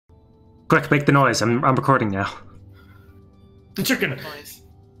Quick, make the noise. I'm recording now. The chicken. Noise.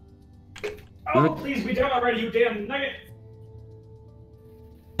 Oh, please be done already, you damn nugget.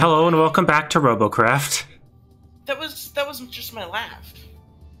 Hello and welcome back to Robocraft. That wasn't just my laugh.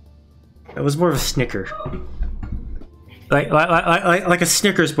 That was more of a snicker. Like a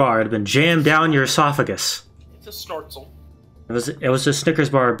Snickers bar had been jammed down your esophagus. It's a snorzel. It was a Snickers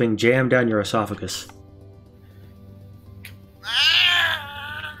bar being jammed down your esophagus.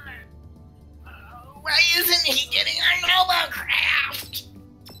 Why isn't he getting our Robocraft?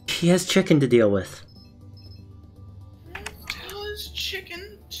 He has chicken to deal with. Tell his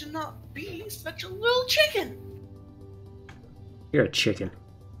chicken to not be such a little chicken. You're a chicken.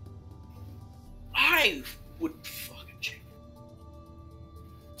 I would fuck a chicken.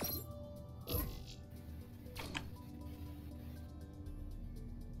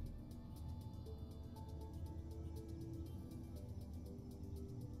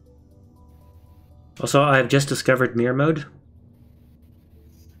 Also, I've just discovered mirror mode.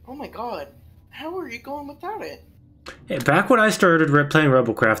 Oh my god. How are you going without it? Hey, back when I started playing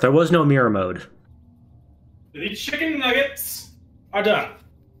Robocraft, there was no mirror mode. These chicken nuggets are done.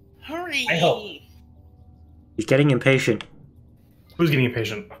 Hurry! I hope. He's getting impatient. Who's getting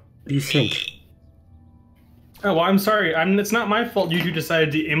impatient? What do you think? Oh, well, I'm sorry. It's not my fault YouTube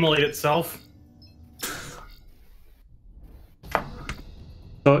decided to immolate itself.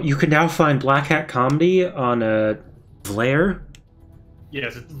 So you can now find Black Hat Comedy on Vlare.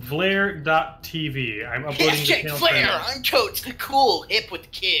 Yes, it's Vlare.tv. I'm uploading Hashtag the Flair! I'm totes cool, hip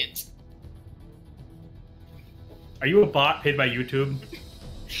with kids. Are you a bot paid by YouTube?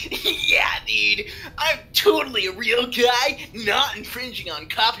 Yeah, dude. I'm totally a real guy, not infringing on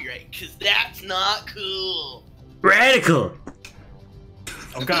copyright, because that's not cool. Radical!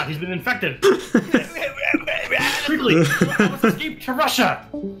 Oh god, he's been infected! Quickly! Let's escape to Russia!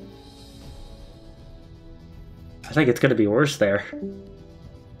 I think it's gonna be worse there.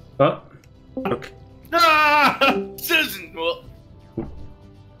 Oh. Okay. Ah! Susan, well,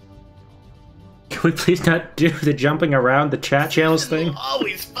 Can we please not do the jumping around the chat channels Susan thing? will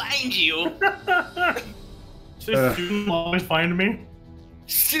always find you. So Susan will always find me?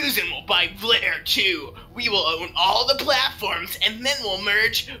 Susan will buy Blair too. We will own all the platforms, and then we'll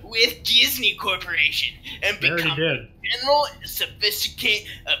merge with Disney Corporation and They already become did. general sophisticate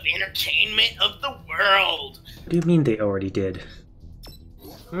of entertainment of the world. What do you mean they already did?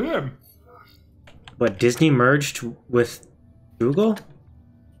 Yeah. What, Disney merged with Google?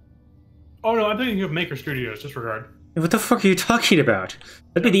 Oh no, I'm thinking of Maker Studios, disregard. What the fuck are you talking about?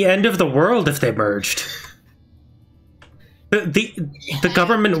 That'd be the end of the world if they merged. The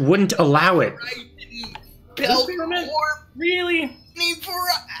government wouldn't allow it. Bell government? Corp Really? need for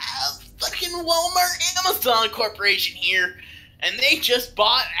fucking Walmart Amazon Corporation here, and they just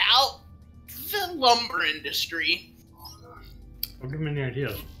bought out the lumber industry. I'll give him any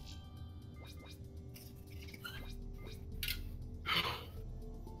ideas.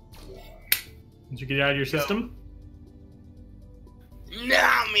 Did you get it out of your system?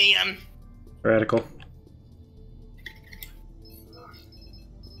 Nah, man. Radical.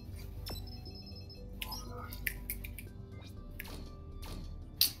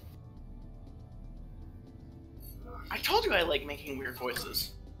 I told you I like making weird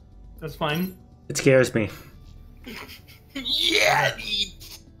voices. That's fine. It scares me. Yeah, dude.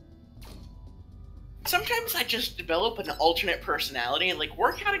 Sometimes I just develop an alternate personality and like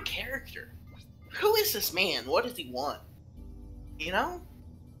work out a character. Who is this man? What does he want? You know?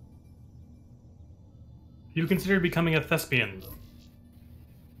 You consider becoming a thespian.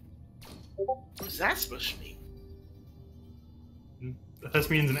 What's that supposed to mean? A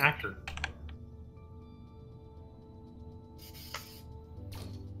thespian's an actor.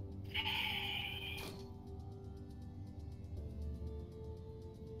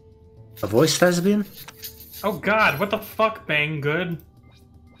 A voice thespian? Oh god, what the fuck, Bang Good?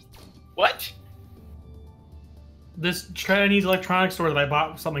 What? This Chinese electronics store that I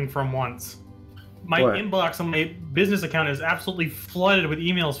bought something from once. My What? inbox on my business account is absolutely flooded with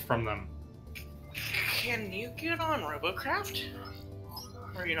emails from them. Can you get on Robocraft?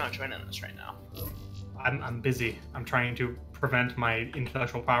 Or are you not joining us right now? I'm busy. I'm trying to prevent my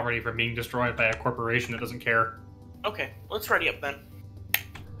intellectual property from being destroyed by a corporation that doesn't care. Okay, let's ready up then.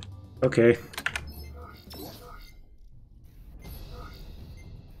 Okay.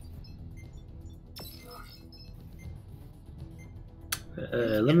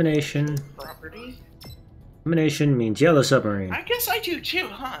 Elimination. Property? Elimination means yellow submarine. I guess I do too,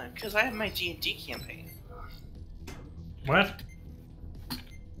 huh? Because I have my D&D campaign. What?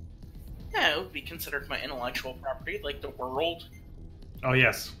 Yeah, it would be considered my intellectual property, like the world. Oh,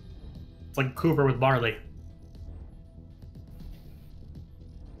 yes. It's like Cooper with barley.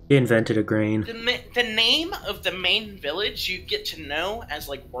 He invented a grain. The name of the main village you get to know as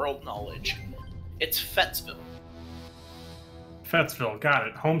like world knowledge. It's Fettsville. Fettsville, got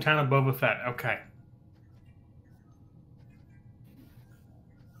it. Hometown of Boba Fett. Okay.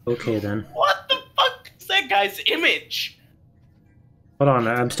 Okay then. What the fuck is that guy's image? Hold on,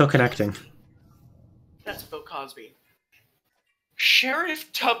 I'm still connecting. That's Bill Cosby.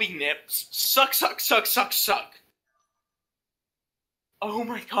 Sheriff Tubby Nips. Suck, suck, suck, suck, suck. Oh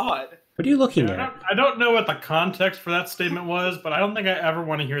my god. What are you looking at? I don't know what the context for that statement was, but I don't think I ever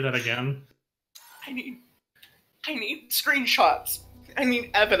want to hear that again. I need screenshots. I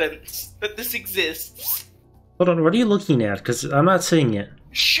need evidence that this exists. Hold on, what are you looking at? Because I'm not seeing it.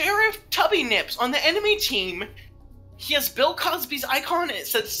 Sheriff Tubby Nips on the enemy team. He has Bill Cosby's icon and it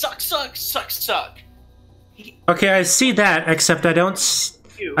says suck, suck, suck, suck. Okay, I see that, except I don't see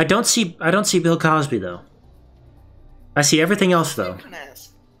Bill Cosby though. I see everything else though.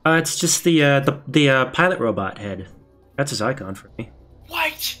 It's just the pilot robot head. That's his icon for me.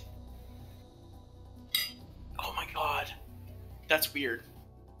 What? Oh my god. That's weird.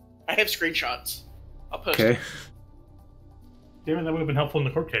 I have screenshots. I'll post Okay. it. Damn it, that would have been helpful in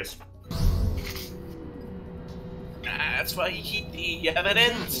the court case. That's why you keep the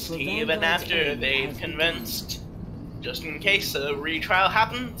evidence, even after they've convinced. Just in case a retrial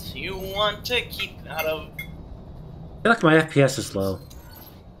happens, you want to keep out of... I feel like my FPS is low.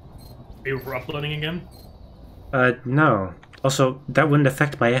 Are you uploading again? No. Also, that wouldn't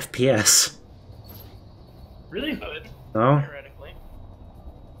affect my FPS. Really? Good, No? theoretically.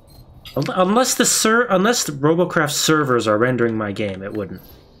 Unless the Robocraft servers are rendering my game, it wouldn't.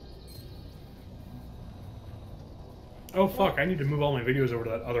 Oh fuck, I need to move all my videos over to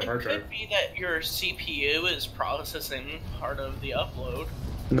that other hard It drive. could be that your CPU is processing part of the upload.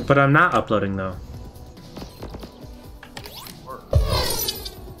 But I'm not uploading though. Or...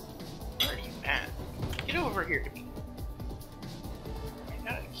 Where are you at? Get over here to me. I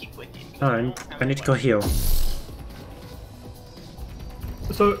gotta keep with you. Oh, I need to go heal.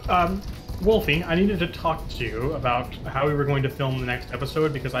 So, Wolfie, I needed to talk to you about how we were going to film the next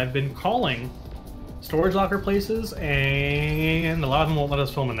episode because I've been calling storage locker places and a lot of them won't let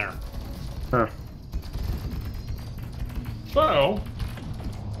us film in there. Huh. So,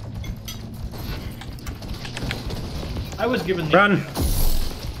 I was given the Run! idea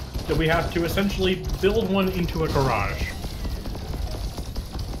that we have to essentially build one into a garage.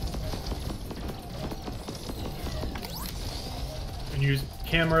 And use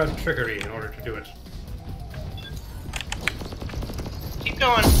camera trickery in order to do it. Keep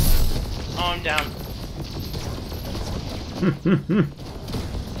going. Oh, I'm down.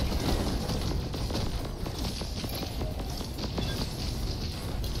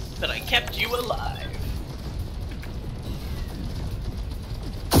 But I kept you alive.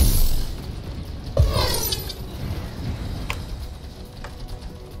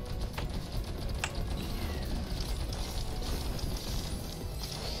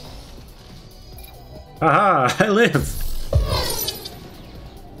 Aha! I live!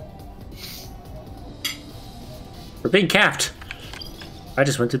 We're being capped! I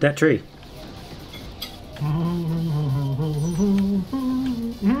just went through that tree.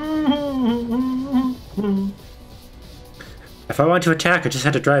 If I wanted to attack, I just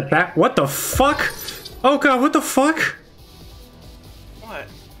had to drive back. What the fuck? Oh god, what the fuck? What?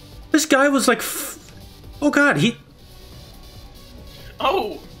 This guy was like... Oh god, he...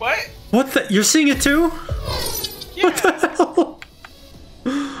 Oh, what? What the... You're seeing it too? Yeah. What the hell?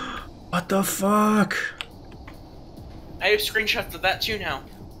 What the fuck? I have screenshots of that too now.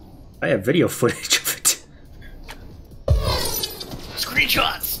 I have video footage of it.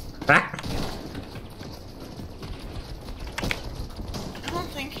 Screenshots! Ah. I don't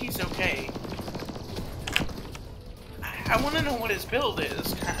think he's okay. I want to know what his build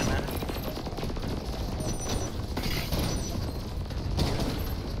is, kinda.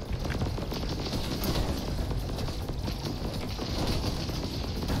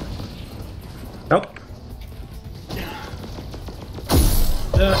 Nope.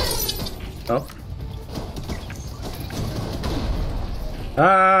 Oh.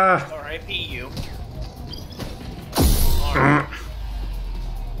 Ah. R.I.P. you.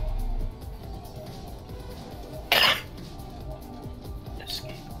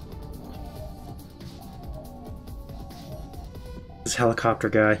 Escape. This helicopter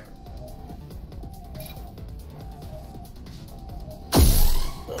guy.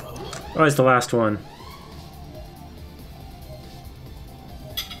 Oh, he's the last one.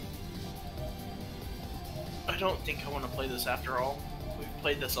 I don't think I want to play this after all. We've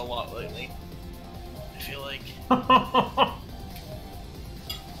played this a lot lately. I feel like.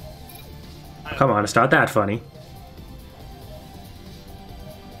 Come on, it's not that funny.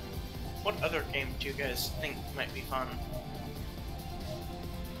 What other game do you guys think might be fun?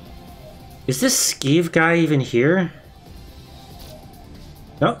 Is this Skeeve guy even here?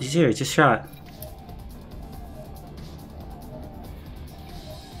 No, he's here. He just shot.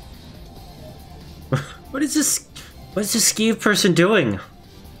 What is this? What is this Skeeve person doing?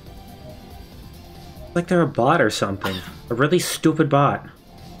 Like they're a bot or something. A really stupid bot.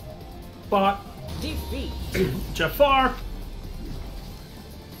 Bot. Defeat. Jafar.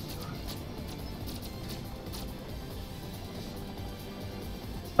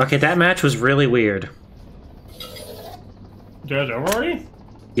 Okay, that match was really weird. Did it already?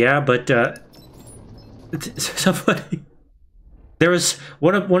 Yeah, but somebody. There was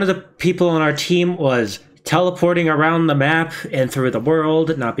one of the people on our team was teleporting around the map and through the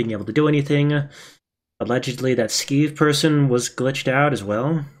world, not being able to do anything. Allegedly, that Skeeve person was glitched out as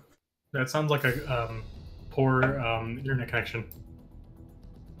well. That sounds like a poor internet connection.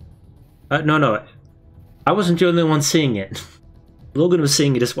 No. I wasn't the only one seeing it. Logan was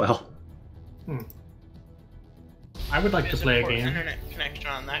seeing it as well. I would like to There's play a poor game. internet connection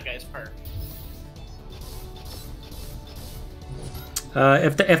on that guy's part.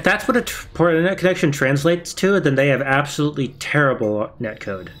 If that's what a poor internet connection translates to, then they have absolutely terrible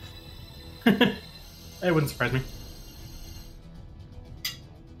netcode. It wouldn't surprise me.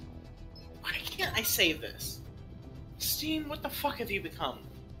 Why can't I save this? Steam, what the fuck have you become?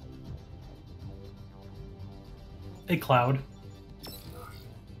 A cloud.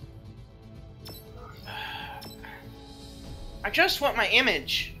 I just want my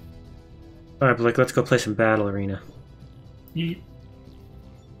image. Alright, Blake, let's go play some Battle Arena.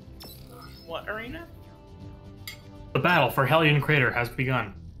 What arena? The battle for Hellion Crater has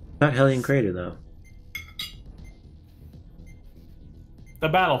begun. Not Hellion Crater, though. The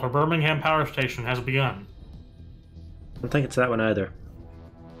battle for Birmingham Power Station has begun. I don't think it's that one either.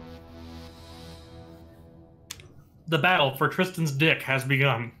 The battle for Tristan's dick has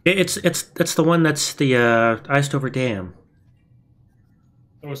begun. It's the one that's the iced over dam.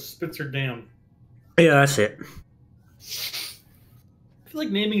 That was Spitzer Dam. Yeah, that's it. I feel like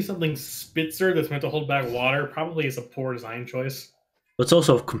naming something Spitzer that's meant to hold back water probably is a poor design choice. Well, it's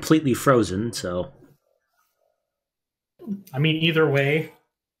also completely frozen, so... I mean, either way.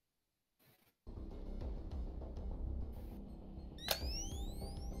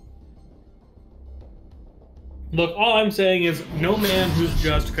 Look, all I'm saying is no man who's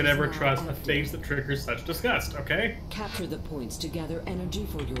just could ever trust a face that triggers such disgust, okay? Capture the points to gather energy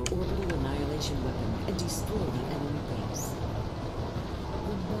for your orbital annihilation weapon and destroy the enemy base.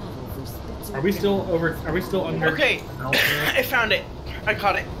 The battle for Spitzer Are we still over? Are we still under? Okay, I found it. I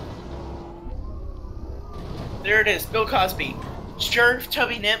caught it. There it is, Bill Cosby. Sure,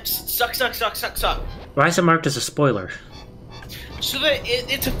 tubby nips, suck. Why is it marked as a spoiler? So that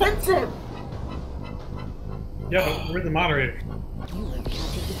it's offensive. Yeah, but we're the moderator. You have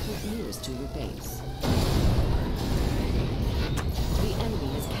captured the point nearest to your base. The enemy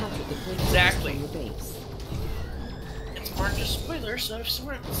has captured the point Exactly. nearest to your base. It's marked as spoiler, so if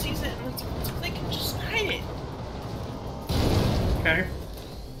someone sees it, they can just hide it. Okay.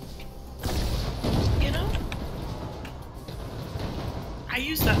 You know? I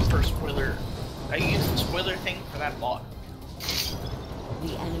use that for spoiler. I use the spoiler thing for that bot.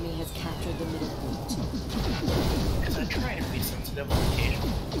 The enemy has captured the middle point. Because I try to be sensitive on occasion.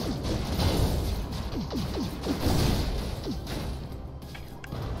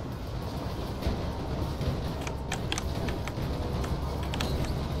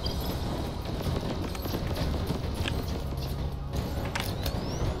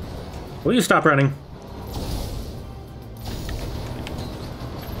 Will you stop running?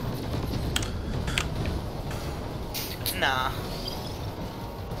 Nah.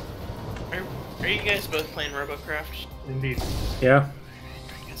 Are you guys both playing Robocraft? Indeed. Yeah.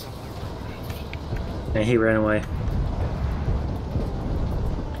 I guess I'll play Robocraft. And he ran away.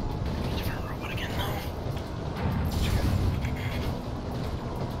 Different robot again, though.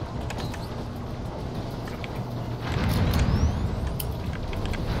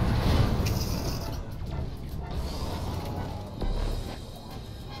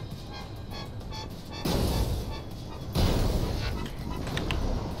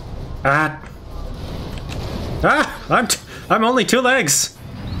 I'm only 2 legs.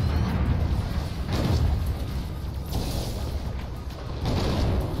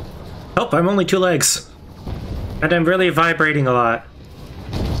 Help! I'm only 2 legs, and I'm really vibrating a lot.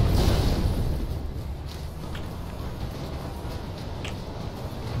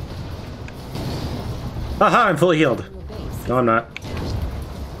 Aha, I'm fully healed. No, I'm not.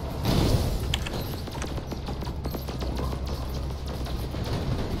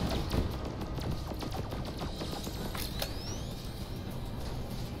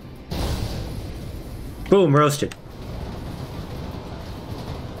 Boom, roasted.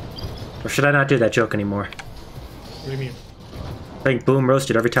 Or should I not do that joke anymore? What do you mean? I think boom,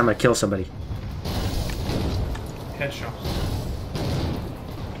 roasted every time I kill somebody. Headshot.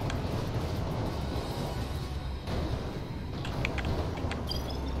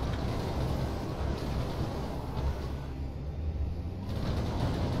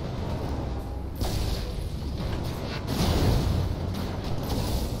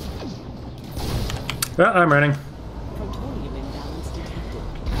 Well, I'm running. Plutonium imbalance detected.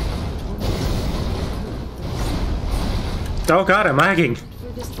 Oh god, I'm lagging.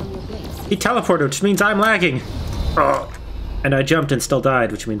 Furthest from your base. He teleported, which means I'm lagging. Oh. And I jumped and still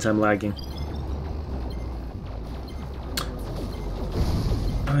died, which means I'm lagging.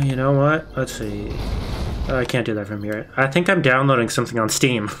 Oh, you know what? Let's see. Oh, I can't do that from here. I think I'm downloading something on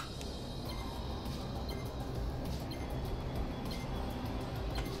Steam.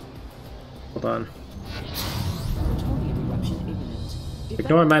 Hold on. Plutonium eruption imminent.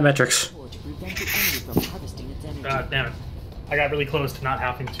 Ignore my metrics. To prevent the enemy from harvesting its energy. God damn it. I got really close to not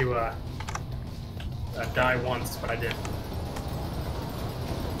having to die once, but I did.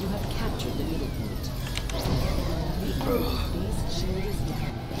 You have captured the middle point. The enemy's base shield is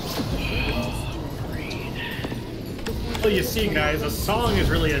down. Well, you see, guys, a song is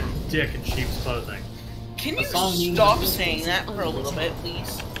really a dick in sheep's clothing. Can A you song means- stop saying that for a little bit,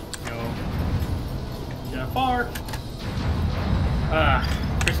 please? No. Jennifer.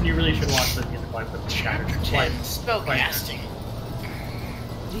 Kristen, you really should watch the Chapter 10, Spellcasting.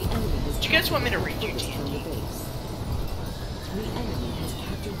 The enemy has Do you guys want me to read you focused from the D&D? base. The enemy has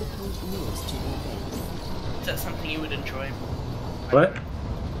captured the point nearest to your base. Is that something you would enjoy? What?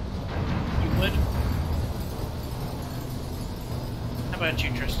 You would? How about you,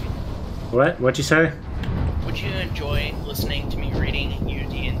 Tristan? What? What'd you say? Would you enjoy listening to me reading you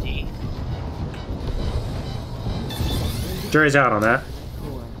D&D? Jury's out on that.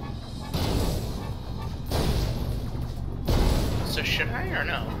 Core. So should I or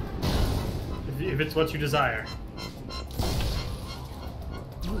no? If it's what you desire.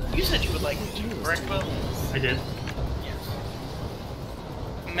 You said you would like me to, correct, Will? I did. Yes.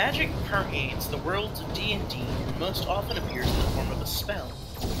 Magic permeates the worlds of D&D and most often appears in the form of a spell.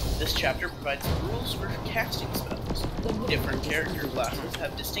 This chapter provides the rules for casting spells. Different character classes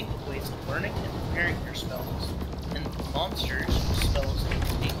have distinctive ways of learning and preparing their spells, and monsters use spells in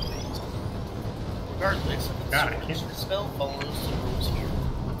unique ways. Regardless of the source, the spell follows the rules here.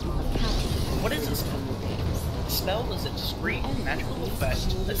 What is a spell? A spell is a discrete magical effect,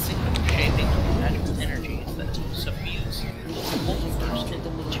 a signal shaping of magical energies that suffuse the multiverse into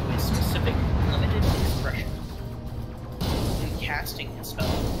a specific, limited expression. In casting a spell,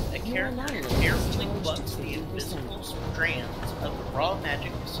 a character carefully plucks the invisible strands of the raw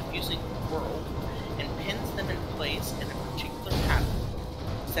magic suffusing the world and pins them in place in a particular pattern,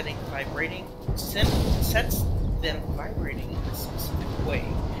 sets them vibrating in a specific way,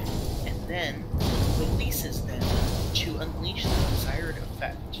 and then releases them to unleash the desired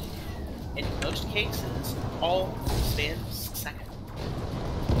effect. In most cases, all span second.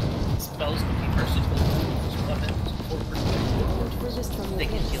 Spells can be versatile as weapons or Furthest from your they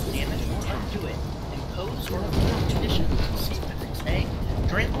can base. deal damage or undo it, impose or remove conditions, say,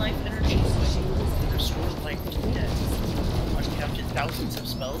 drain life energy away, and restore life to the dead. Uncounted thousands of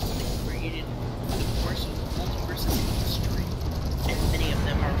spells have been created over the course of the multiverse's history, and many of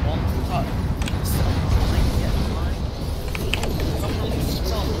them are long forgotten. Some might yet find. Probably the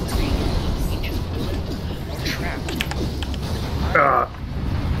spell that created in ancient ruins or trapped.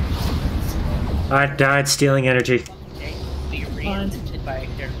 I died stealing energy. Okay, be reinvented by a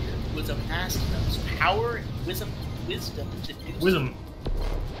character who has amassed enough power and wisdom to do so. Wisdom.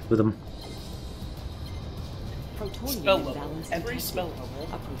 With them. Plutonium Spell level. imbalance Every detected. spell level,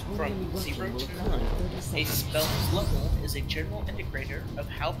 A plutonium from 0 eruption to will occur 9, in 30 a seconds. spell's level is a general indicator of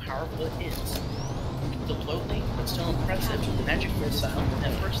how powerful it is. The lowly but still impressive magic missile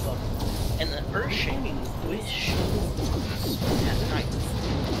at first level, and the earth-shaking wish at night.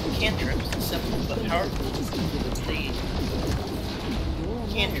 Cantrips, simple but powerful.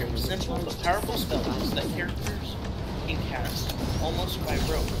 Cantrips, simple but powerful spells that characters can cast almost by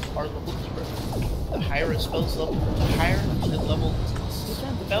rote are level 0. The higher a spell's level, the higher the level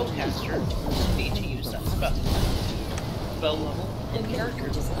spellcaster must be to use that spell. Spell level and character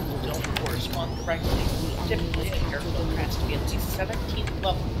level don't correspond correctly. Typically, a character has to be at least 17th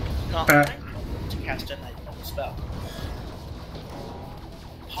level, not 9th level, to cast a night level spell.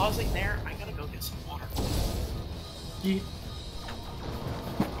 Pausing there, I gotta go get some water. Yeet.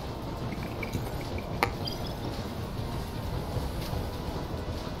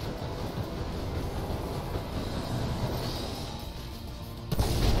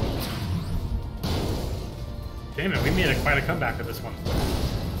 Damn it, we made quite a comeback with this one.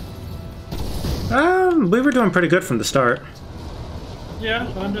 We were doing pretty good from the start.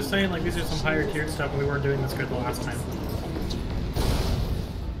 Yeah, but I'm just saying, like, these are some higher tiered stuff, and we weren't doing this good the last time.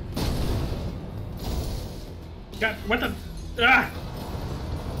 God, what the? Ah!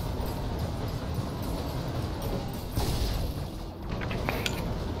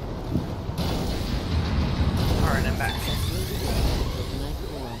 Alright, I'm back.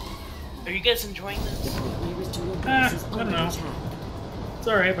 Are you guys enjoying this? I don't know. It's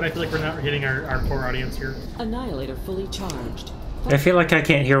alright, but I feel like we're not hitting our core audience here. Annihilator fully charged. I feel like I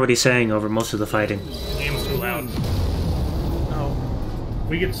can't hear what he's saying over most of the fighting. The game's too loud. Oh.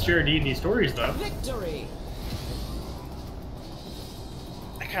 We get to share D&D stories, though. Victory!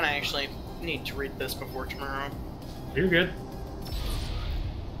 I kinda actually need to read this before tomorrow. You're good.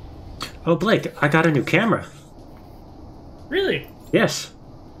 Oh, Blake, I got a new camera. Really? Yes.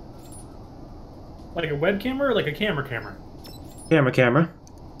 Like a webcam or like a camera? Camera.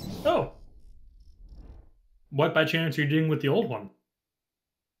 Oh. What by chance are you doing with the old one?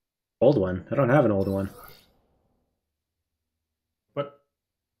 Old one? I don't have an old one.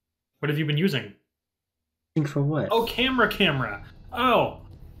 What have you been using? Think for what? Oh, camera. Oh.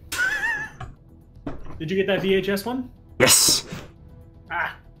 Did you get that VHS one? Yes!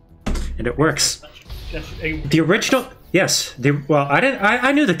 Ah. And it works. The The original... Yes. Well,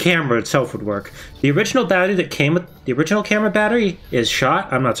 I knew the camera itself would work. The original battery that came with... The original camera battery is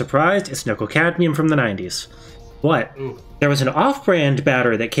shot. I'm not surprised. It's nickel cadmium from the 90s. But there was an off-brand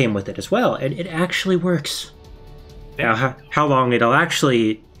battery that came with it as well, and it actually works. Now, how long it'll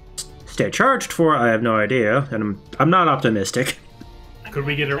actually stay charged for, I have no idea, and I'm not optimistic. Could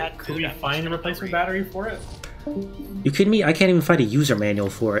we find a replacement battery for it? You kidding me? I can't even find a user manual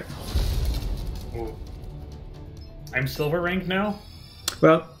for it. Ooh. I'm silver ranked now?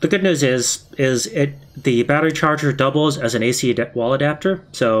 Well, the good news is the battery charger doubles as an AC wall adapter,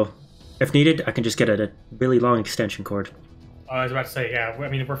 so if needed, I can just get a really long extension cord. I was about to say, yeah, I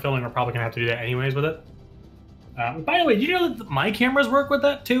mean, if we're filming, we're probably going to have to do that anyways with it. By the way, did you know that my cameras work with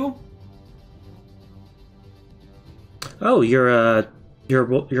that too? Oh, your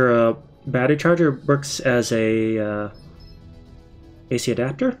battery charger works as a AC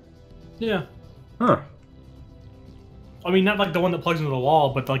adapter? Yeah. Huh. I mean, not like the one that plugs into the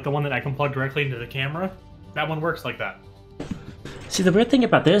wall, but like the one that I can plug directly into the camera. That one works like that. See, the weird thing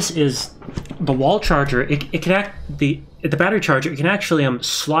about this is the wall charger. It can the battery charger. It can actually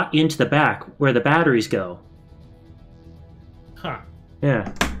slot into the back where the batteries go. Huh.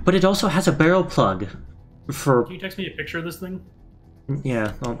 Yeah, but it also has a barrel plug for. Can you text me a picture of this thing?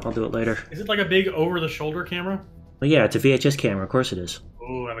 Yeah, I'll do it later. Is it like a big over-the-shoulder camera? Well, yeah, it's a VHS camera. Of course it is.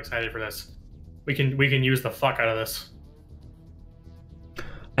 Oh, I'm excited for this. We can use the fuck out of this.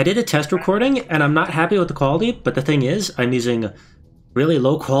 I did a test recording, and I'm not happy with the quality, but the thing is, I'm using really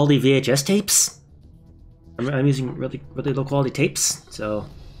low-quality VHS tapes. I'm using really low-quality tapes, so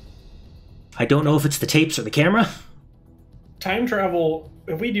I don't know if it's the tapes or the camera. Time travel,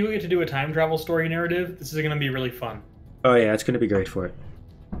 if we do get to do a time travel story narrative, this is going to be really fun. Oh yeah, it's going to be great for it.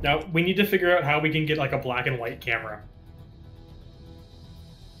 Now, we need to figure out how we can get like a black and white camera.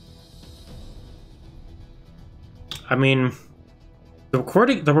 I mean, the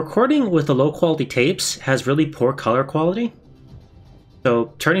recording with the low-quality tapes has really poor color quality.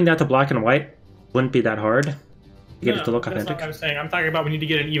 So turning that to black and white wouldn't be that hard to get it to look authentic. That's not what I'm saying. I'm talking about we need to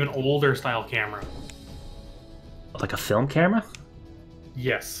get an even older style camera. Like a film camera?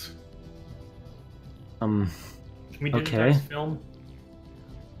 Yes. Can we okay. Film?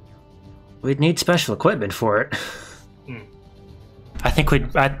 We'd need special equipment for it. I think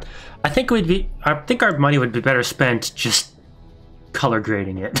our money would be better spent just color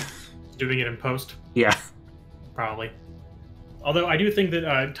grading it. Doing it in post? Yeah. Probably. Although I do think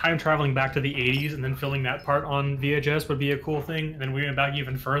that time traveling back to the 80s and then filling that part on VHS would be a cool thing. And then we went back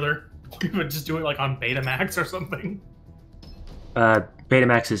even further. We would just do it like on Betamax or something.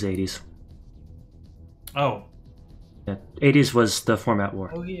 Betamax is 80s. Oh. Yeah, 80s was the format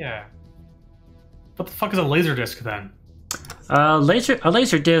war. Oh yeah. What the fuck is a Laserdisc then? A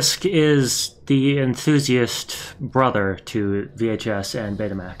Laserdisc is the enthusiast brother to VHS and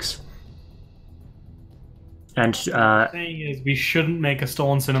Betamax. And what I'm saying is we shouldn't make a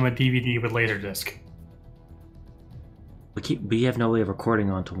Stolen Cinema DVD with Laserdisc. we have no way of recording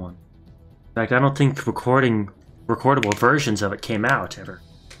onto one. In fact, I don't think recordable versions of it came out ever.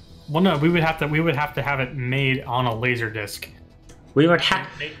 Well, no, we would have to have it made on a laser disc. We would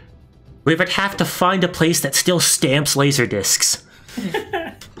have to find a place that still stamps laser discs.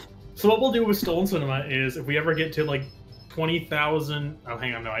 So what we'll do with Stolen Cinema is, if we ever get to like 20,000, oh,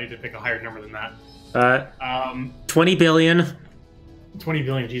 hang on, no, I need to pick a higher number than that. 20 billion. 20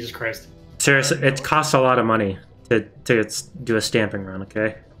 billion, Jesus Christ. Seriously, it costs a lot of money to do a stamping run,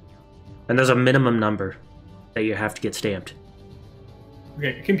 okay? And there's a minimum number that you have to get stamped.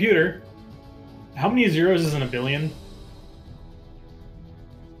 Okay, computer. How many zeros is in a billion?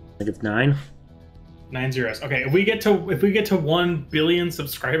 I think it's 9. 9 zeros. Okay, if we get to 1 billion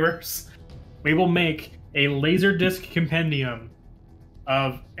subscribers, we will make a Laserdisc compendium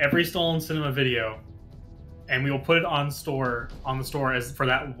of every Stolen Cinema video, and we will put it on the store as for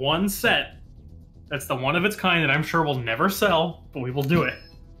that one set. That's the one of its kind that I'm sure will never sell, but we will do it.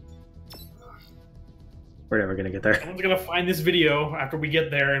 We're never gonna get there. Someone's gonna find this video after we get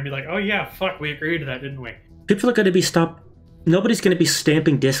there and be like, "Oh yeah, fuck, we agreed to that, didn't we?" People are gonna be Nobody's gonna be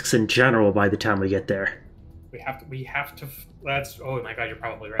stamping discs in general by the time we get there. We have to. That's. Oh my god, you're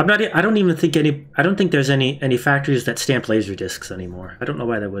probably right. I don't think there's any factories that stamp laser discs anymore. I don't know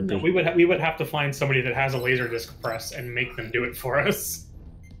why that would be. We would have to find somebody that has a laser disc press and make them do it for us.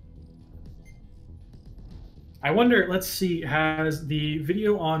 I wonder. Let's see. Has the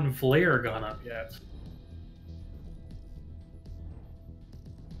video on Vlaire gone up yet?